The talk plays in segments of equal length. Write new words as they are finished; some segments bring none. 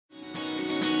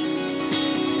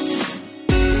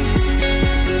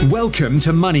Welcome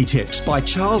to Money Tips by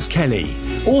Charles Kelly,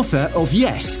 author of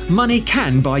Yes, Money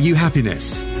Can Buy You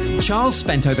Happiness. Charles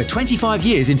spent over 25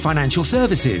 years in financial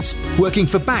services, working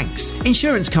for banks,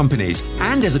 insurance companies,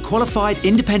 and as a qualified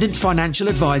independent financial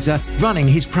advisor running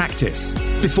his practice,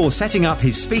 before setting up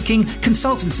his speaking,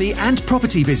 consultancy, and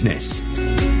property business.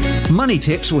 Money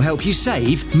Tips will help you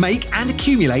save, make, and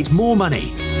accumulate more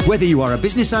money, whether you are a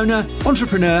business owner,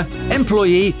 entrepreneur,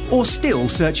 employee, or still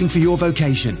searching for your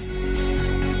vocation.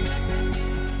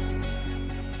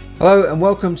 Hello and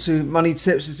welcome to Money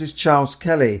Tips. This is Charles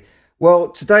Kelly. Well,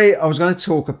 today I was going to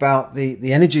talk about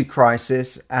the energy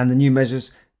crisis and the new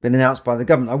measures been announced by the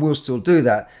government. I will still do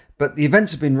that, but the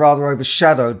events have been rather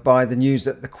overshadowed by the news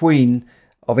that the Queen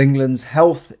of England's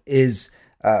health is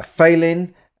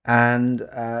failing, and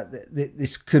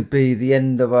this could be the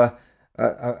end of a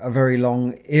very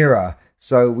long era.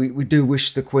 So we do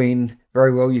wish the Queen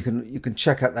very well. You can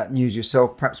check out that news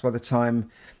yourself. Perhaps by the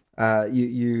time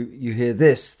you hear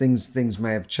this, things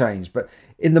may have changed. But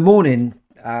in the morning,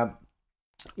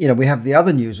 we have the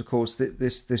other news, of course,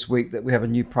 this week that we have a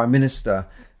new Prime Minister,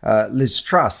 Liz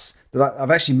Truss. That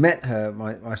I've actually met her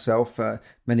myself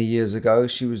many years ago.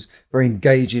 She was a very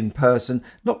engaging person.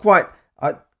 Not quite.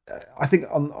 I think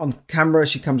on camera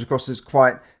she comes across as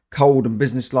quite cold and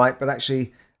businesslike, but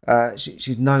actually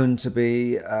she's known to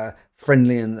be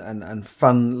friendly and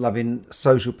fun-loving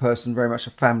social person, very much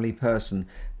a family person.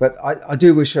 But I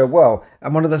do wish her well.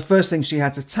 And one of the first things she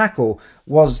had to tackle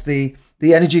was the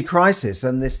energy crisis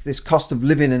and this cost of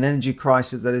living and energy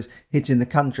crisis that is hitting the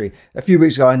country. A few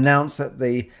weeks ago, I announced that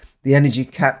the energy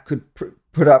cap could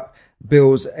put up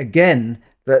bills again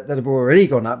that have already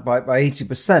gone up by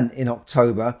 80% in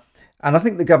October. And I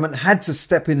think the government had to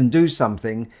step in and do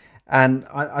something. And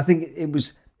I think it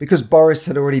was because Boris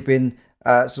had already been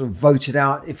sort of voted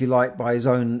out, if you like, by his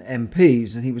own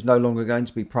MPs, and he was no longer going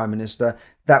to be Prime Minister.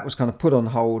 That was kind of put on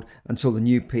hold until the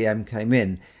new PM came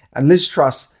in. And Liz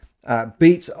Truss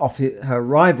beat off her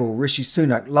rival, Rishi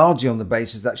Sunak, largely on the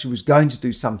basis that she was going to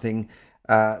do something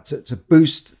to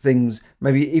boost things,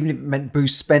 maybe even if it meant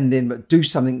boost spending, but do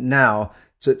something now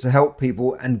to help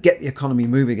people and get the economy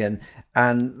moving again.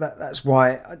 And that's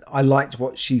why I liked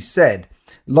what she said.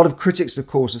 A lot of critics, of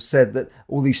course, have said that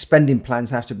all these spending plans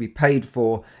have to be paid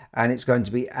for, and it's going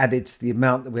to be added to the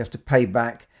amount that we have to pay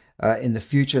back in the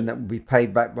future, and that will be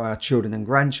paid back by our children and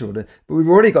grandchildren. But we've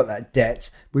already got that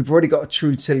debt. We've already got a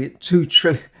 2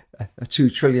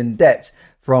 trillion debt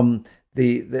from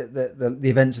the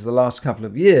events of the last couple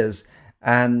of years,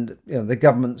 and the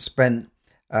government spent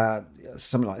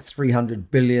something like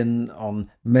 300 billion on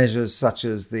measures such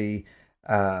as the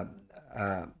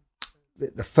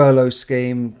furlough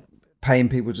scheme, paying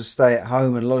people to stay at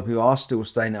home, and a lot of people are still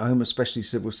staying at home, especially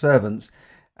civil servants,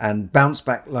 and bounce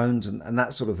back loans and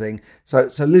that sort of thing. So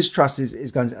Liz Truss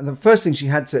is going to, and the first thing she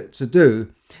had to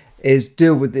do is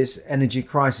deal with this energy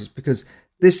crisis, because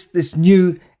this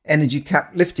new energy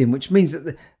cap lifting, which means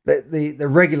that the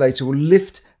regulator will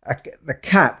lift the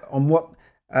cap on what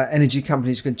energy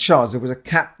companies can charge. There was a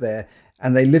cap there,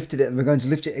 and they lifted it, and we're going to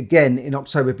lift it again in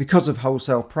October because of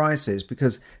wholesale prices,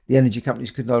 because the energy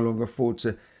companies could no longer afford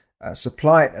to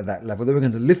supply it at that level. They were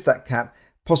going to lift that cap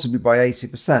possibly by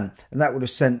 80%, and that would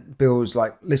have sent bills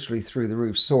like literally through the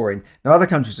roof, soaring. Now, other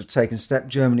countries have taken steps.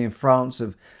 Germany and France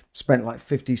have spent like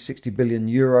 50-60 billion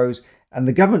euros, and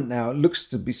the government now looks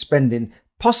to be spending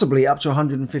possibly up to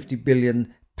 150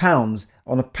 billion pounds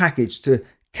on a package to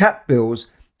cap bills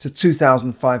to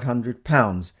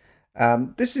 £2,500.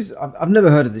 This is, I've never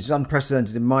heard of this. It's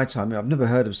unprecedented in my time. I've never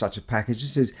heard of such a package.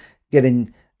 This is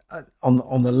getting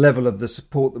on the level of the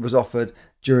support that was offered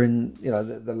during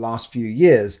the last few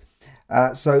years.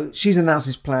 So she's announced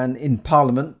this plan in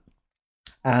Parliament,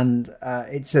 and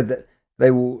it said that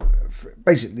they will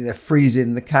they're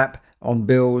freezing the cap on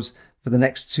bills for the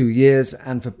next 2 years,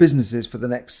 and for businesses for the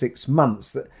next 6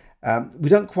 months. That we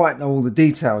don't quite know all the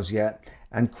details yet,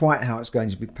 and quite how it's going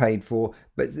to be paid for,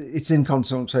 but it's in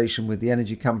consultation with the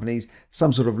energy companies.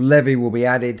 Some sort of levy will be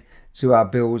added to our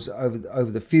bills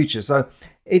over the future. So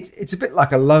it's a bit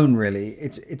like a loan, really.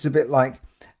 It's a bit like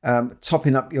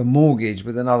topping up your mortgage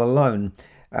with another loan,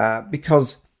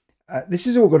 because this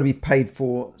is all going to be paid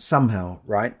for somehow,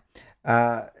 right?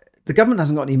 The government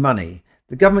hasn't got any money.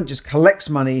 The government just collects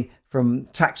money from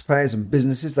taxpayers and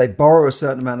businesses. They borrow a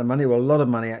certain amount of money, well, a lot of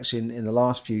money actually in the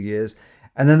last few years,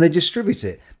 and then they distribute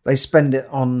it. They spend it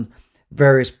on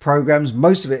various programs.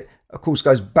 Most of it, of course,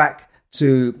 goes back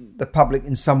to the public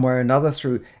in some way or another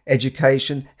through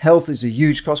education. Health is a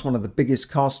huge cost, one of the biggest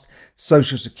costs.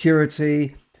 Social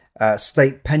security,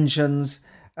 state pensions.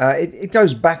 It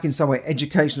goes back in some way.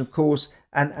 Education, of course,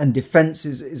 and defence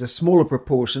is a smaller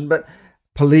proportion. But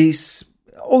police,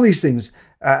 all these things.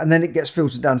 And then it gets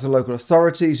filtered down to local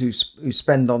authorities who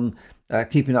spend on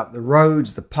keeping up the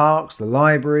roads, the parks, the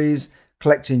libraries,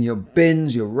 collecting your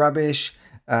bins, your rubbish,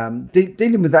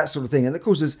 dealing with that sort of thing. And of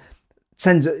course,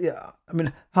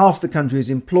 half the country is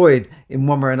employed in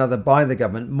one way or another by the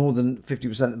government, more than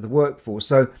 50% of the workforce.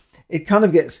 So it kind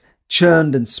of gets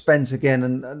churned and spent again.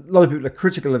 And a lot of people are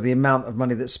critical of the amount of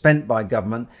money that's spent by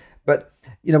government. But,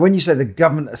 when you say the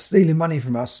government are stealing money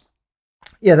from us,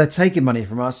 yeah, they're taking money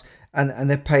from us and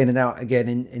they're paying it out again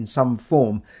in some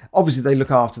form. Obviously, they look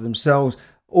after themselves.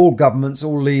 All governments,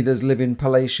 all leaders live in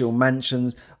palatial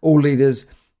mansions. All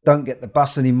leaders don't get the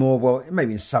bus anymore. Well,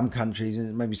 maybe in some countries,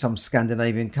 maybe some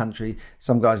Scandinavian country,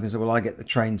 some guys can say, well, I get the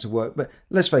train to work. But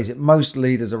let's face it, most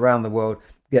leaders around the world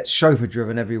get chauffeur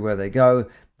driven everywhere they go.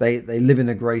 They live in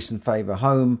a grace and favour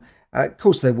home. Of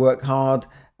course, they work hard.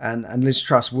 And Liz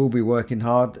Truss will be working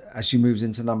hard as she moves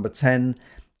into number 10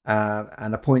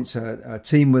 and appoints her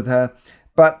team with her.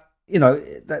 But,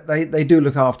 they do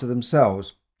look after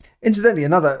themselves. Incidentally,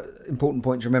 another important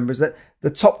point to remember is that the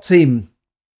top team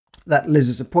that Liz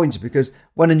has appointed, because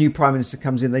when a new Prime Minister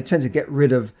comes in, they tend to get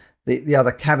rid of the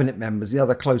other cabinet members, the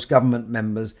other close government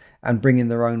members, and bring in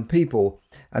their own people.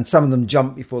 And some of them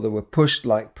jumped before they were pushed,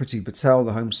 like Priti Patel,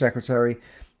 the Home Secretary.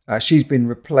 She's been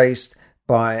replaced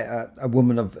by a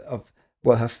woman of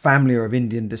her family are of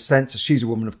Indian descent, so she's a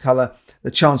woman of colour.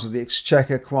 The Chancellor of the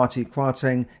Exchequer, Kwasi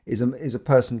Kwarteng, is a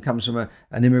person who comes from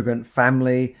an immigrant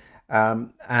family,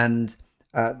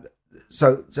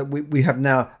 so we have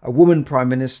now a woman Prime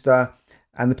Minister,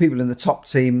 and the people in the top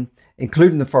team,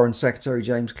 including the Foreign Secretary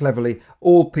James Cleverly,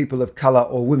 all people of colour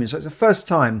or women. So it's the first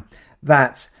time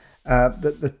that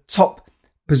the top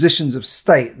positions of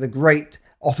state, the great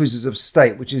offices of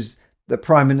state, which is the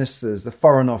Prime Ministers, the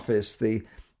Foreign Office, the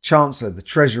Chancellor, the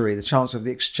Treasury, the Chancellor of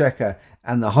the Exchequer,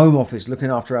 and the Home Office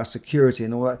looking after our security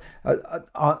and all that,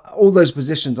 all those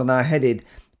positions are now headed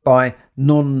by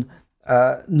non-white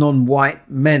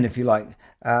men, if you like.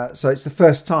 So it's the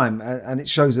first time, and it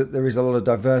shows that there is a lot of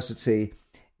diversity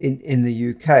in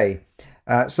the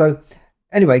UK. So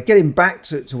anyway, getting back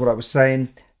to what I was saying,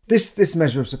 this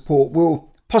measure of support will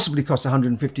possibly cost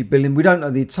 150 billion. We don't know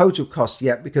the total cost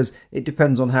yet because it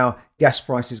depends on how gas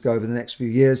prices go over the next few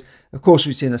years. Of course,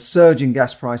 we've seen a surge in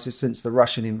gas prices since the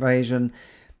Russian invasion.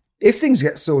 If things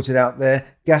get sorted out there,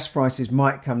 gas prices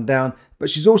might come down. But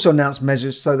she's also announced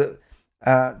measures so that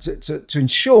to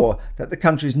ensure that the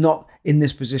country is not in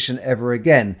this position ever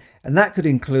again. And that could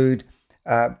include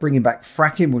bringing back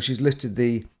fracking. Well, she's lifted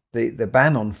the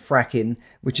ban on fracking,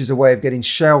 which is a way of getting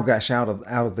shale gas out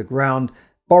of the ground.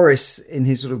 Boris, in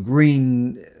his sort of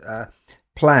green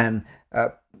plan,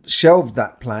 shelved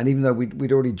that plan, even though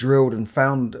we'd already drilled and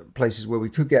found places where we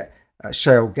could get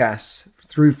shale gas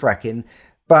through fracking.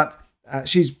 But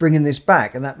she's bringing this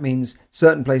back, and that means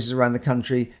certain places around the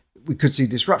country, we could see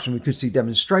disruption, we could see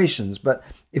demonstrations. But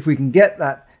if we can get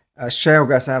that shale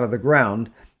gas out of the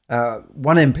ground,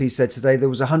 one MP said today there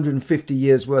was 150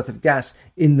 years worth of gas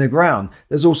in the ground.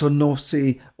 There's also North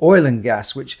Sea oil and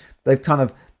gas, which they've kind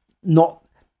of not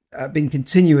been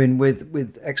continuing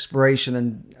with exploration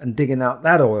and digging out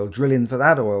that oil, drilling for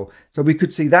that oil. So we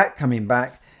could see that coming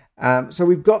back. So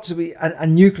we've got to be,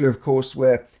 and nuclear, of course,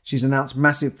 where she's announced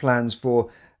massive plans for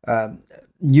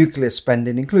nuclear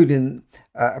spending, including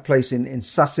a place in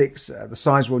Sussex, the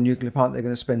Sizewell nuclear plant. They're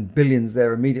going to spend billions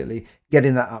there immediately,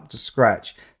 getting that up to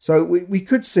scratch. So we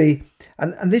could see,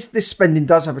 and this spending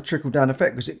does have a trickle-down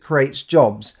effect because it creates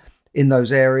jobs in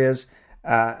those areas,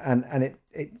 and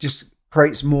it just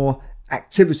creates more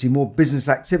activity, more business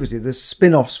activity. There's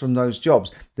spin-offs from those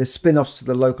jobs. There's spin-offs to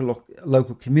the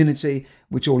local community,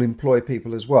 which all employ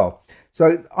people as well.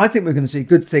 So I think we're going to see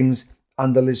good things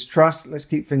under Liz Truss. Let's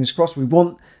keep fingers crossed. We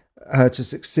want her to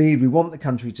succeed. We want the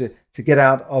country to get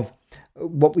out of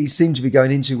what we seem to be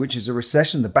going into, which is a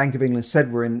recession. The Bank of England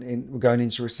said we're going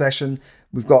into recession.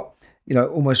 We've got,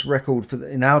 almost record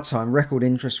in our time, record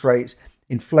interest rates,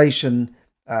 inflation,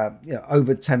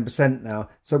 over 10% now.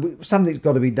 So something's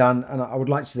got to be done. And I would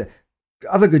like to say,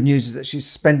 other good news is that she's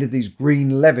suspended these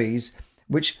green levies,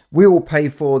 which we all pay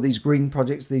for, these green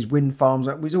projects, these wind farms,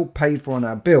 we all paid for on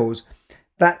our bills.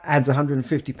 That adds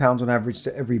 £150 on average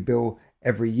to every bill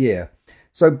every year.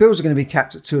 So bills are going to be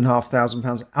capped at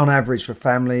 £2,500 on average for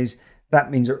families.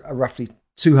 That means roughly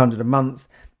 £200 a month.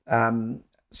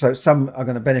 So some are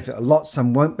going to benefit a lot,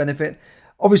 some won't benefit.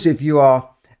 Obviously, if you are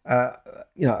a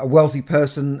wealthy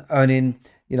person earning,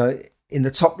 in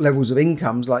the top levels of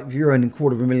incomes, like if you're earning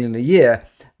 $250,000 a year,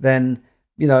 then,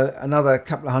 another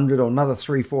couple of hundred or another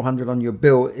 300-400 on your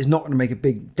bill is not going to make a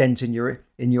big dent in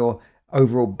your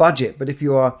overall budget. But if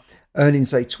you are earning,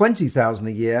 say, $20,000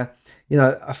 a year,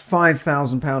 a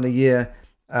 £5,000 a year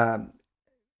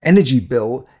energy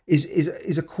bill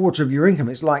is a quarter of your income.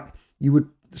 It's like the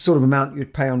sort of amount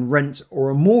you'd pay on rent or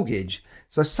a mortgage.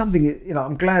 So something,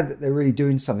 I'm glad that they're really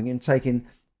doing something and taking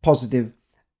positive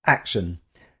action.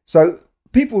 So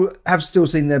people have still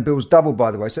seen their bills double,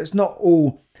 by the way. So it's not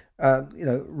all,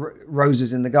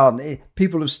 roses in the garden.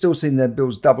 People have still seen their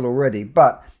bills double already,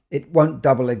 but it won't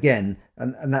double again.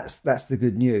 And that's the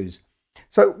good news.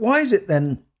 So why is it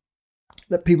then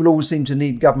that people always seem to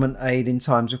need government aid in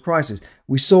times of crisis?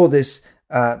 We saw this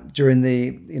during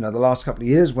the last couple of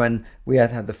years when we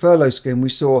had the furlough scheme. We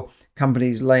saw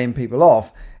companies laying people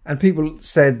off, and people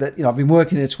said that, I've been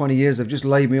working here 20 years, they've just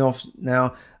laid me off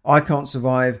now. I can't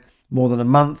survive more than a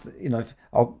month.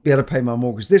 I'll be able to pay my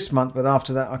mortgage this month, but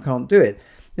after that, I can't do it.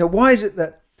 Why is it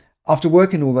that after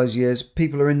working all those years,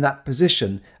 people are in that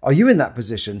position? Are you in that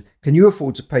position? Can you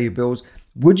afford to pay your bills?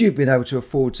 Would you have been able to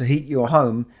afford to heat your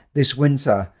home this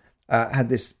winter had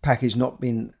this package not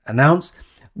been announced?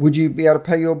 Would you be able to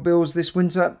pay your bills this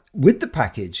winter with the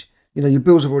package? Your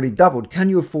bills have already doubled. Can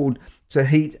you afford to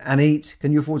heat and eat?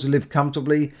 Can you afford to live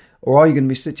comfortably? Or are you going to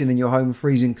be sitting in your home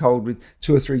freezing cold with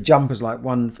 2 or 3 jumpers like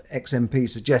one ex-MP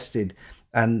suggested,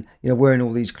 and wearing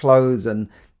all these clothes and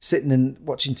sitting and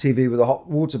watching TV with a hot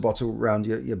water bottle around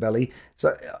your belly?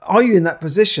 So are you in that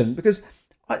position? Because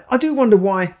I do wonder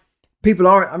why people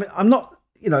are. I mean, I'm not,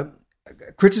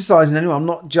 criticizing anyone. I'm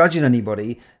not judging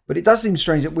anybody, but it does seem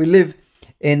strange that we live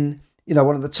in,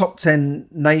 one of the top 10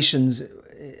 nations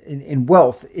in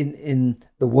wealth in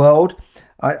the world.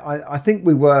 I think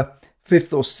we were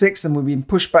 5th or 6th, and we've been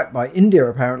pushed back by India.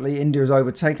 Apparently, India has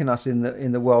overtaken us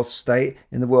in the world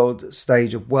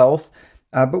stage of wealth,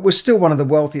 but we're still one of the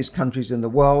wealthiest countries in the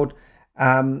world.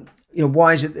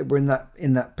 Why is it that we're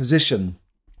in that position?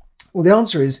 Well, the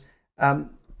answer is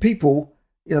people.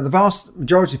 The vast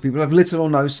majority of people have little or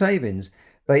no savings.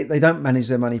 They don't manage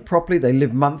their money properly. They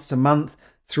live month to month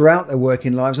throughout their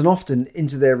working lives, and often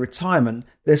into their retirement,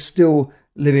 they're still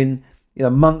living,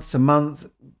 month to month,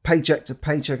 paycheck to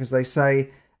paycheck, as they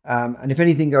say. And if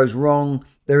anything goes wrong,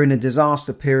 they're in a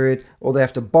disaster period, or they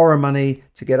have to borrow money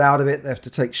to get out of it. They have to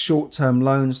take short-term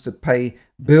loans to pay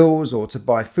bills or to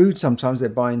buy food. Sometimes they're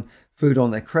buying food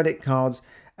on their credit cards,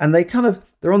 and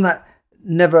they're on that.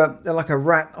 They're like a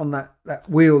rat on that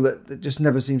wheel that just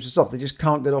never seems to stop. They just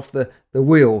can't get off the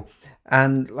wheel,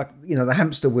 and the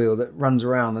hamster wheel that runs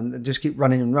around and they just keep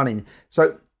running and running.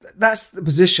 So that's the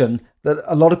position that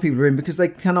a lot of people are in, because they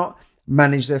cannot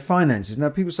manage their finances. Now,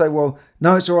 people say, well,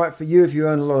 no, it's all right for you if you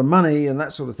earn a lot of money and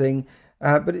that sort of thing,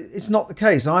 but it's not the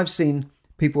case. I've seen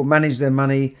people manage their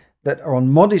money that are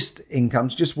on modest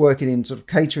incomes, just working in sort of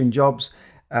catering jobs,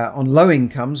 on low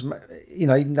incomes,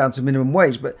 even down to minimum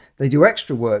wage, but they do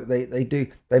extra work. They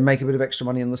make a bit of extra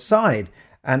money on the side,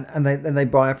 and then they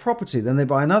buy a property, then they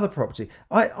buy another property.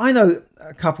 I know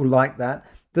a couple like that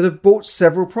have bought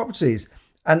several properties,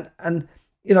 and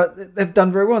they've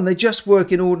done very well, and they just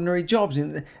work in ordinary jobs.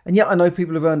 And yet I know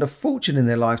people have earned a fortune in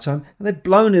their lifetime, and they've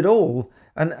blown it all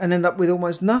and end up with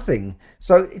almost nothing.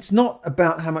 So it's not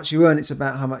about how much you earn, it's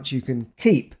about how much you can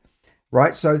keep,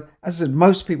 right? So as I said,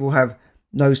 most people have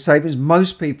no savings.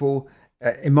 Most people,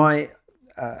 in my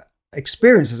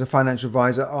experience as a financial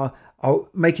advisor, are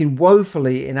making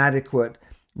woefully inadequate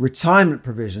retirement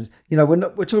provisions. We're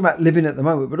talking about living at the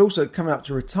moment, but also coming up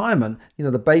to retirement.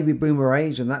 The baby boomer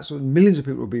age, and that's what millions of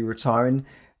people will be retiring.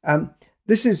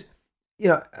 This is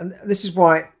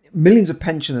why millions of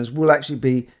pensioners will actually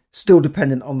be still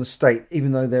dependent on the state,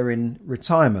 even though they're in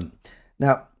retirement.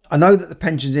 Now, I know that the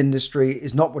pensions industry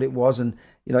is not what it was, and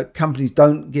companies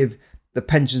don't give the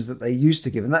pensions that they used to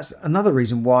give. And that's another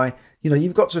reason why,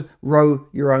 you've got to row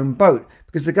your own boat,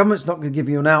 because the government's not going to give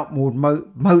you an outboard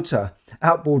motor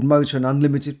and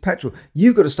unlimited petrol.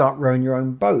 You've got to start rowing your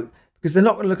own boat, because they're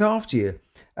not going to look after you.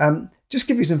 Just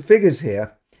give you some figures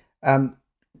here.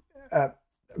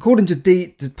 According to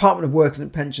the Department of Work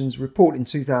and Pensions report in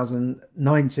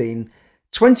 2019,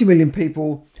 20 million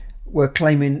people were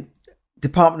claiming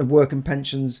Department of Work and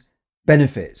Pensions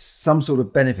benefits, some sort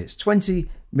of benefits. 20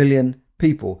 million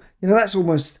people. That's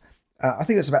almost, I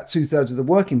think that's about 2/3 of the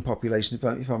working population,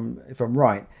 if I'm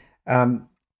right.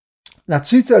 Now,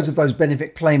 2/3 of those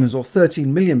benefit claimants, or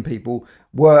 13 million people,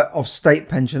 were of state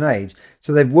pension age.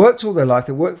 So they've worked all their life,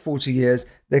 they've worked 40 years,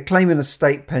 they're claiming a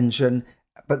state pension,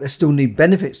 but they still need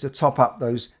benefits to top up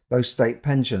those state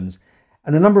pensions.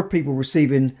 And the number of people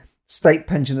receiving state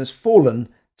pension has fallen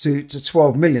to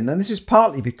 12 million. And this is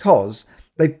partly because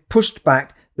they've pushed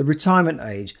back the retirement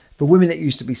age. For women, it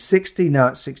used to be 60, now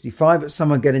it's 65, but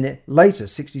some are getting it later,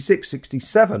 66,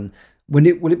 67. Will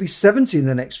it be 70 in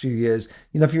the next few years?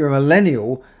 If you're a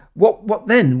millennial, what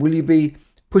then? Will you be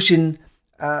pushing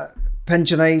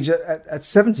pension age at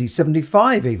 70,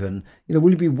 75 even?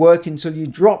 Will you be working till you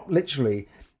drop, literally?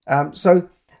 So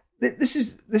this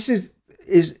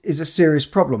is a serious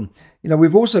problem.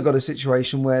 We've also got a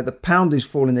situation where the pound is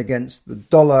falling against the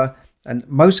dollar, and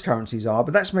most currencies are,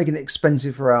 but that's making it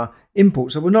expensive for our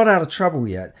imports. So we're not out of trouble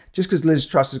yet. Just because Liz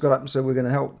Truss has got up and said we're going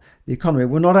to help the economy,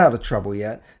 we're not out of trouble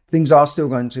yet. Things are still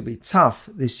going to be tough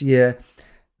this year.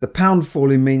 The pound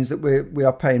falling means that we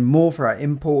are paying more for our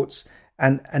imports,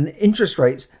 and interest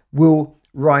rates will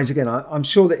rise again. I'm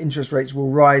sure that interest rates will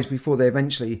rise before they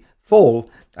eventually fall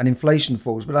and inflation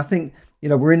falls. But I think,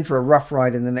 we're in for a rough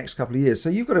ride in the next couple of years. So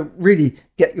you've got to really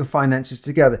get your finances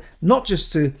together, not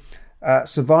just to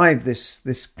survive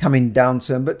this coming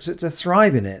downturn, but to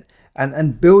thrive in it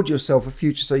and build yourself a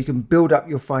future so you can build up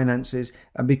your finances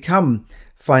and become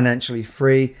financially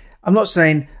free. I'm not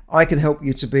saying I can help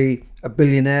you to be a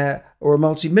billionaire or a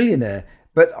multimillionaire,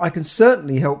 but I can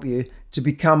certainly help you to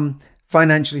become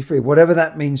financially free, whatever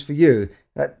that means for you.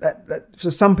 That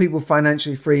for some people,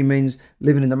 financially free means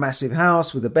living in a massive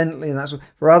house with a Bentley, and that's what.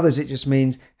 For others, it just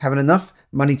means having enough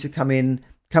money to coming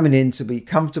in to be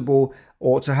comfortable,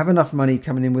 or to have enough money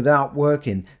coming in without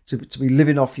working, to be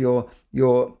living off your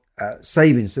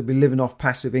savings, to be living off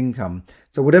passive income.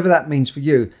 So whatever that means for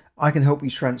you, I can help you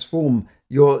transform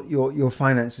your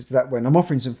finances to that way. And I'm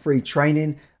offering some free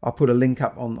training. I'll put a link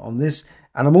up on this,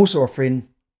 and I'm also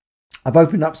I've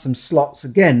opened up some slots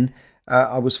again.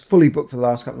 I was fully booked for the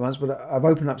last couple of months, but I've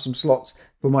opened up some slots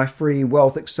for my free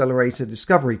Wealth Accelerator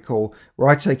Discovery Call, where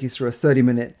I take you through a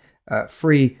 30-minute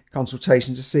free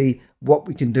consultation to see what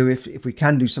we can do, if we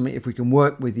can do something, if we can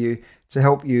work with you to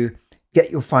help you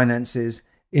get your finances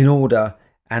in order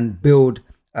and build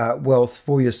wealth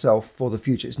for yourself for the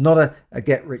future. It's not a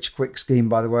get-rich-quick scheme,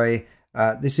 by the way.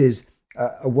 This is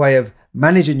a way of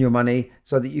managing your money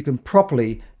so that you can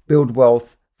properly build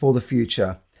wealth for the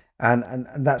future. And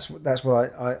that's what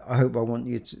I hope I want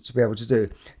you to be able to do.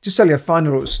 Just tell you a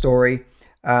final little story.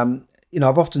 I've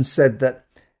often said that,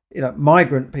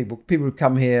 migrant people who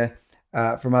come here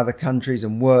from other countries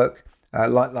and work,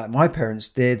 like my parents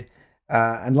did,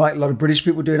 and like a lot of British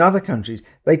people do in other countries,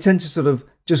 they tend to sort of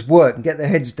just work and get their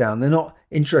heads down. They're not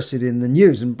interested in the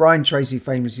news. And Brian Tracy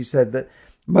famously said that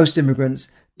most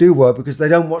immigrants do work because they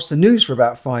don't watch the news for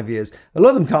about 5 years. A lot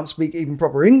of them can't speak even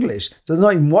proper English, so they're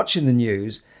not even watching the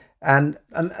news. And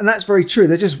that's very true.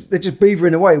 They're just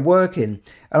beavering away, working.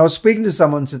 And I was speaking to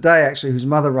someone today, actually, whose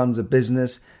mother runs a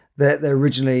business. They're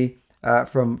originally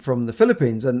from the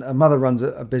Philippines, and a mother runs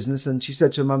a business. And she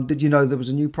said to her mum, "Did you know there was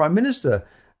a new prime minister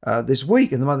this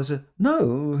week?" And the mother said,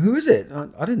 "No, who is it?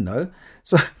 I didn't know."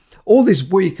 So all these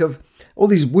weeks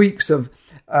of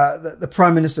the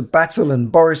prime minister battle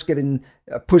and Boris getting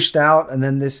pushed out, and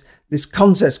then this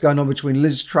contest going on between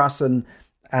Liz Truss and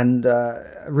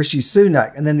Rishi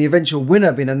Sunak, and then the eventual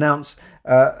winner being announced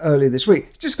earlier this week.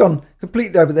 It's just gone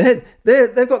completely over their head.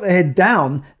 They've got their head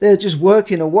down. They're just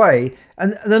working away,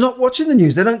 and they're not watching the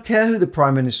news. They don't care who the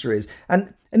prime minister is.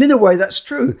 And in a way, that's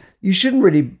true. You shouldn't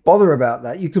really bother about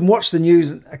that. You can watch the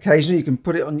news occasionally. You can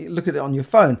look at it on your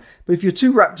phone. But if you're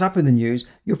too wrapped up in the news,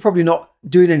 you're probably not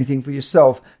doing anything for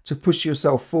yourself to push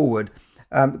yourself forward.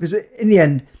 Because in the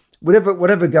end,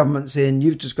 whatever government's in,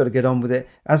 you've just got to get on with it.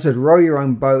 As I said, row your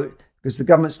own boat, because the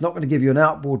government's not going to give you an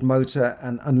outboard motor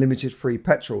and unlimited free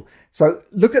petrol. So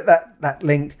look at that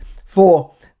link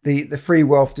for the free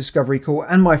wealth discovery call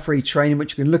and my free training,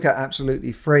 which you can look at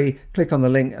absolutely free. Click on the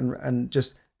link and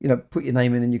just put your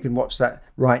name in, and you can watch that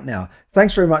right now.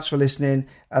 Thanks very much for listening,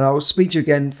 and I will speak to you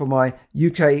again for my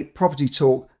UK property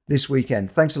talk this weekend.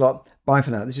 Thanks a lot. Bye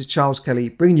for now. This is Charles Kelly,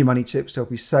 bringing you money tips to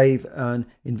help you save, earn,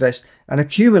 invest, and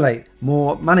accumulate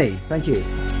more money. Thank you.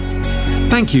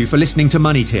 Thank you for listening to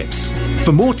Money Tips.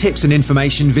 For more tips and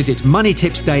information, visit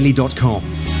moneytipsdaily.com.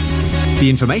 The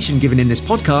information given in this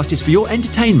podcast is for your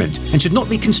entertainment and should not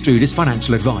be construed as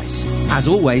financial advice. As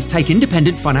always, take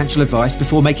independent financial advice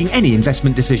before making any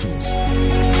investment decisions.